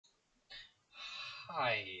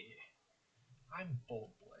Hi, I'm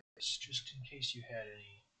Bolt Blaze. Just in case you had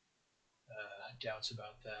any doubts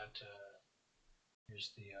about that,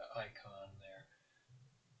 here's the icon there.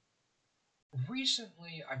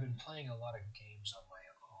 Recently, I've been playing a lot of games on my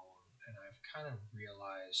own, and I've kind of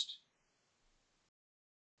realized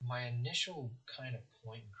my initial kind of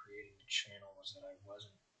point in creating the channel was that I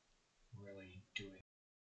wasn't really doing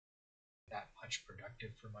that much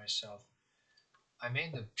productive for myself. I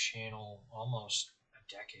made the channel almost a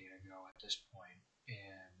decade ago at this point,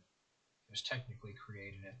 and it was technically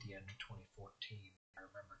created at the end of 2014, if I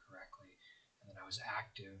remember correctly, and then I was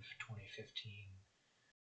active 2015,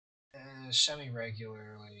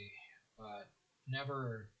 semi-regularly, but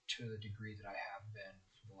never to the degree that I have been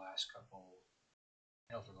for the last couple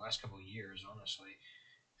of years, honestly.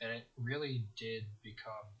 And it really did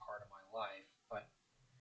become part of my life. But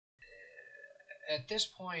at this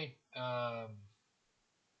point,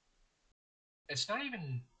 it's not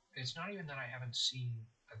even that I haven't seen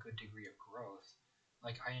a good degree of growth.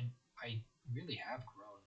 Like I really have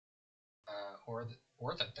grown, or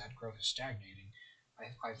that growth is stagnating.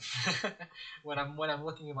 I've when I'm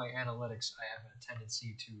looking at my analytics, I have a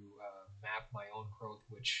tendency to map my own growth,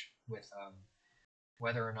 which with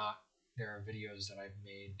whether or not there are videos that I've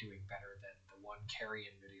made doing better than the one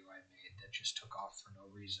carrion video I made that just took off for no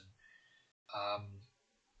reason. Um,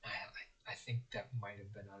 I think that might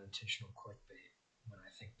have been unintentional clickbait when I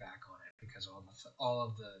think back on it, because all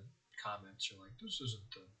of the comments are like, "This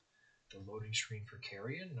isn't the loading screen for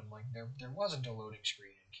Carrion," and I'm like, there wasn't a loading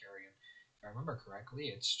screen in Carrion. If I remember correctly,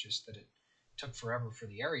 it's just that it took forever for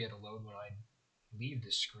the area to load when I leave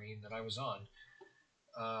the screen that I was on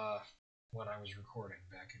uh, when I was recording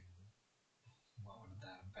back in, what would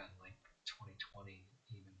that have been, like 2020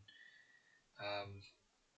 even. Um,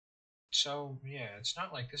 so yeah, it's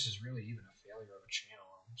not like this is really even a failure of a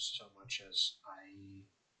channel so much as I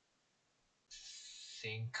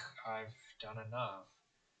think I've done enough.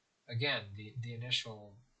 Again, the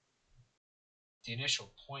initial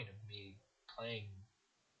point of me playing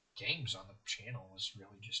games on the channel was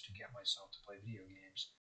really just to get myself to play video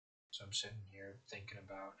games. So I'm sitting here thinking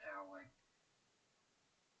about how, like,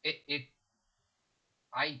 it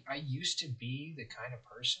I used to be the kind of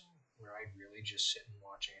person where I'd really just sit and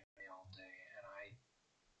watch anime all day, and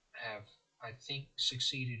have I think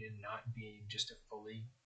succeeded in not being just a fully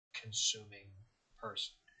consuming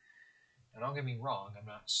person. Now don't get me wrong, I'm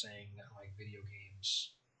not saying that like video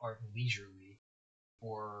games aren't leisurely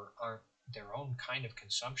or aren't their own kind of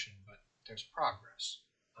consumption, but there's progress.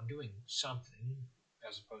 I'm doing something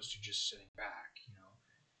as opposed to just sitting back.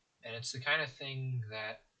 And it's the kind of thing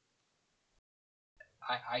that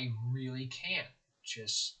I really can't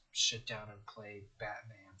just sit down and play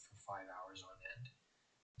Batman for 5 hours on end.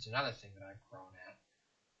 It's another thing that I've grown at.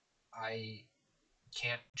 I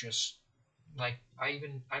can't just I've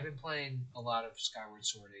been playing a lot of Skyward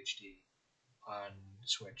Sword HD on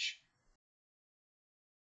Switch,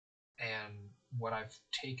 and what I've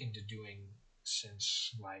taken to doing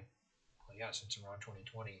since since around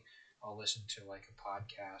 2020, I'll listen to like a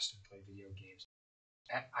podcast and play video games.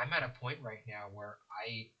 I'm at a point right now where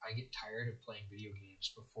I get tired of playing video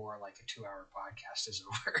games before like a 2 hour podcast is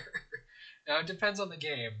over. Now it depends on the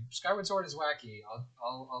game. Skyward Sword is wacky.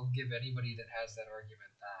 I'll give anybody that has that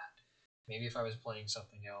argument that. Maybe if I was playing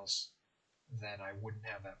something else, then I wouldn't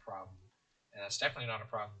have that problem. And that's definitely not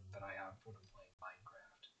a problem that I have when I'm playing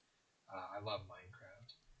Minecraft. I love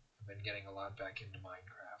Minecraft. I've been getting a lot back into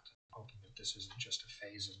Minecraft. I'm hoping that this isn't just a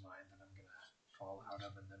phase of mine that I'm gonna fall out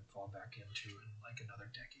of and then fall back into in like another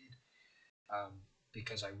decade.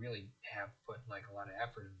 Because I really have put like a lot of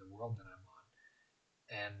effort in the world that I'm on,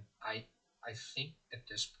 and I think at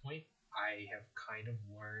this point I have kind of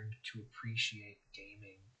learned to appreciate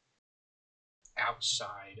gaming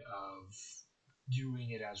outside of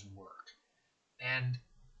doing it as work. And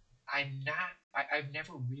I've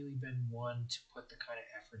never really been one to put the kind of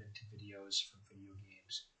effort into videos for video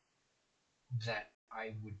games that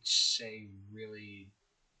I would say really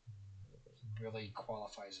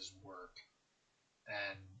qualifies as work.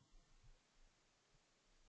 And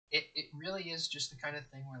it really is just the kind of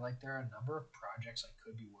thing where like there are a number of projects I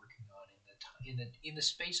could be working on in the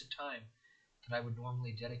space of time that I would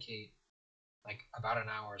normally dedicate like about an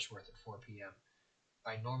hour's worth at 4 p.m.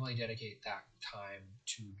 I normally dedicate that time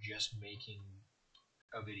to just making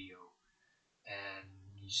a video, and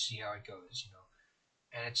you see how it goes.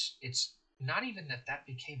 And it's not even that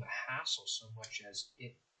became a hassle so much as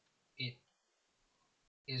it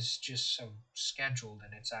is just so scheduled,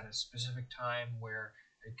 and it's at a specific time where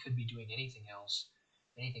I could be doing anything else,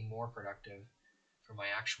 anything more productive for my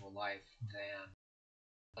actual life than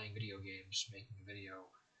playing video games, making a video,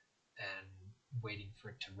 and waiting for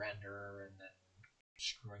it to render, and then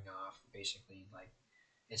screwing off. Basically, like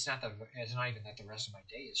it's not even that the rest of my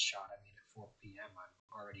day is shot. I mean, at 4 p.m. I'm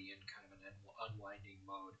already in kind of an unwinding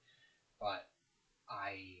mode, but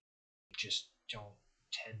I just don't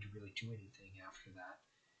tend to really do anything after that.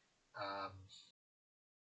 Um,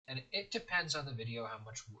 and it depends on the video how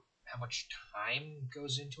much time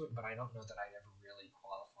goes into it, but I don't know that I'd ever really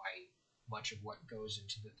qualify much of what goes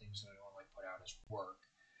into the things that I normally put out as work,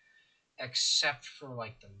 except for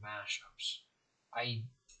like the mashups. I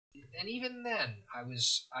and even then I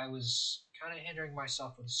was kind of hindering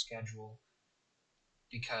myself with the schedule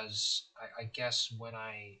because I guess when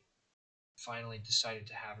I finally decided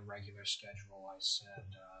to have a regular schedule, I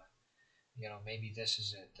said, maybe this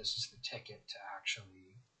is it. This is the ticket to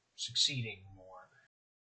actually succeeding more.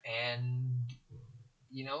 And,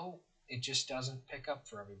 it just doesn't pick up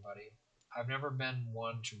for everybody. I've never been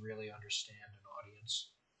one to really understand an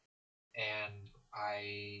audience. And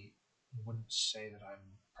I wouldn't say that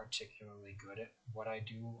I'm particularly good at what I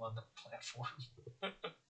do on the platform.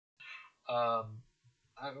 um,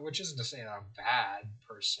 which isn't to say that I'm bad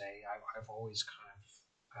per se. I've always kind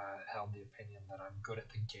of held the opinion that I'm good at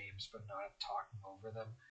the games, but not at talking over them.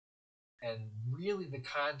 And really, the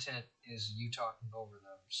content is you talking over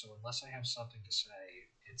them. So unless I have something to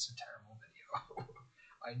say, it's a terrible video.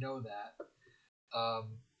 I know that.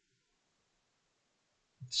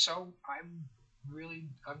 So I'm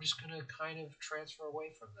just gonna kind of transfer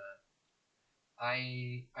away from that.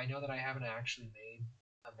 I know that I haven't actually made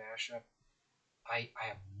a mashup. I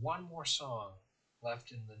have one more song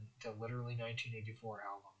left in the literally 1984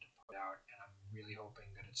 album to put out, and I'm really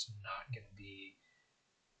hoping that it's not going to be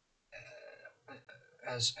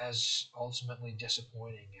as ultimately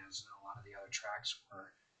disappointing as a lot of the other tracks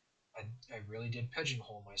were. I really did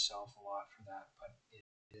pigeonhole myself a lot for that, but it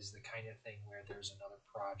is the kind of thing where there's another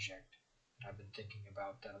project that I've been thinking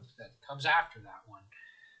about that comes after that one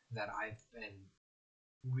that I've been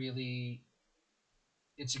really.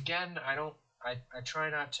 It's again, I try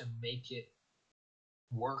not to make it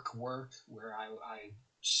work where I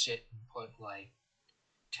sit and put like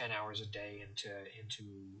 10 hours a day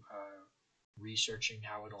into researching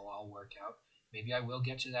how it'll all work out. Maybe I will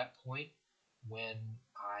get to that point when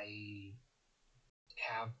I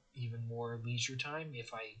have even more leisure time,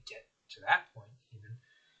 if I get to that point even,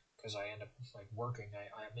 because I end up like working.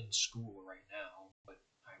 I'm in school right now, but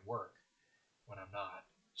I work when I'm not.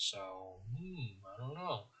 So I don't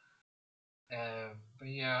know. But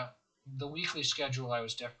yeah, the weekly schedule I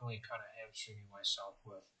was definitely kind of hamstringing myself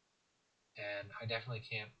with, and I definitely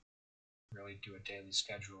can't really do a daily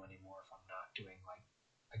schedule anymore if I'm not doing like,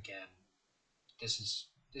 again, this is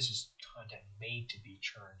content made to be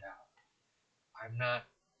churned out. I'm not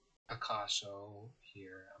Picasso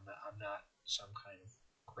here. I'm not some kind of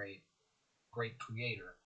great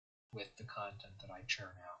creator with the content that I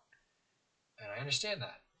churn out, and I understand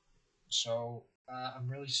that. So I'm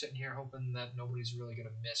really sitting here hoping that nobody's really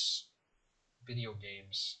gonna miss video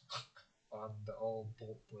games on the old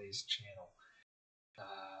Bolt Blaze channel.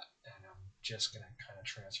 And I'm just going to kind of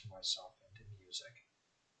transfer myself into music.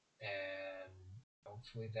 And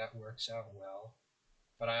hopefully that works out well.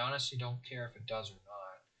 But I honestly don't care if it does or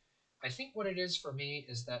not. I think what it is for me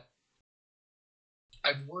is that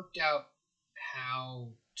I've worked out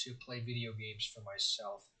how to play video games for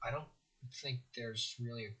myself. I don't think there's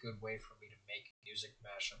really a good way for me to make music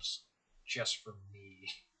mashups just for me.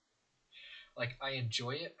 Like, I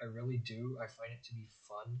enjoy it, I really do. I find it to be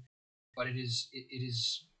fun, but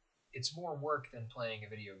it's more work than playing a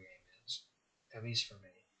video game is, at least for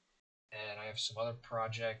me. And I have some other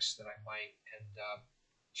projects that I might end up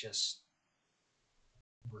just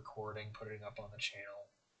recording, putting up on the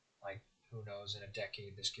channel. Like, who knows? In a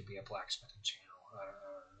decade, this could be a blacksmithing channel.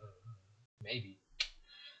 Maybe.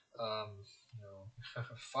 Um,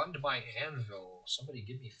 fund my anvil. Somebody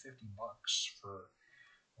give me $50 for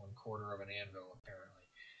 1/4 of an anvil, apparently.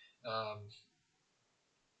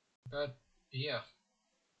 But yeah,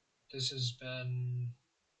 it's been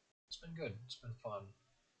good. It's been fun.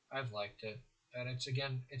 I've liked it, and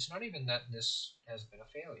it's not even that this has been a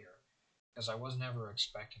failure, because I was never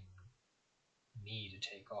expecting me to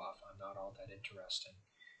take off. I'm not all that interesting,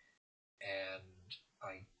 and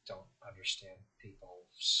I don't understand people,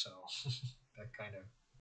 so that kind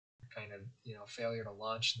of failure to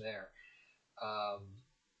launch there. Um,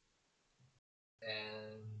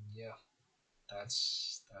 and yeah,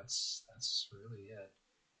 that's really it.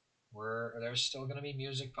 There's still gonna be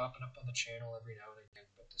music popping up on the channel every now and again,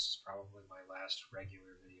 but this is probably my last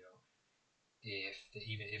regular video. If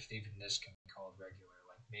even this can be called regular,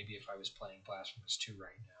 like maybe if I was playing Blasphemous 2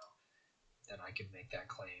 right now, then I could make that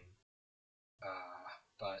claim.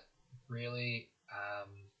 But really,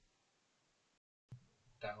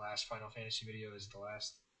 that last Final Fantasy video is the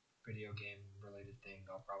last video game related thing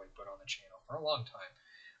I'll probably put on the channel for a long time.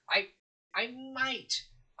 I might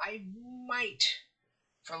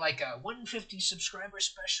for like a 150 subscriber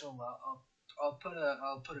special. I'll put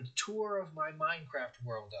a tour of my Minecraft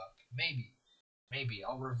world up. Maybe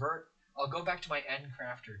I'll revert. I'll go back to my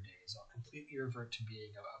Endcrafter days. I'll completely revert to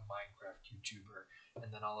being a Minecraft YouTuber,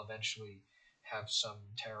 and then I'll eventually have some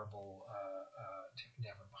terrible.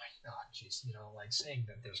 Never mind. Oh, jeez. Like saying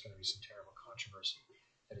that there's going to be some terrible controversy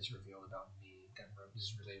that is revealed about me that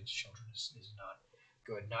is related to children is not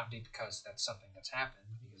good. Not because that's something that's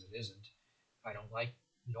happened, because it isn't. I don't like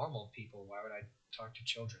normal people. Why would I talk to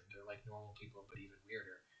children? They're like normal people, but even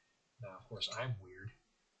weirder. Now, of course, I'm weird.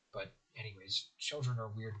 But anyways, children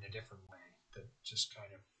are weird in a different way that just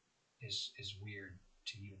kind of is weird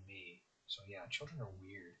to even me. So yeah, children are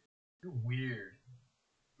weird. You're weird.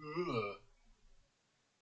 Ugh.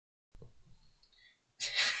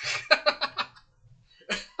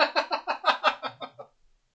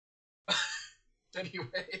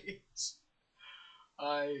 Anyways,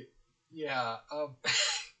 I'm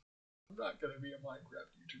not gonna be a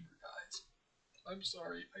Minecraft YouTuber, guys. I'm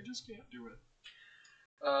sorry, I just can't do it.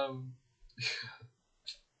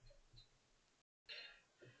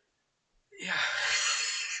 Yeah.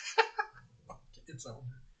 It's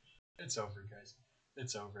over. It's over, guys.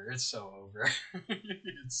 It's over. It's so over.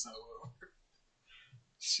 It's so over.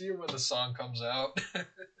 See you when the song comes out.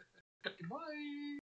 Goodbye.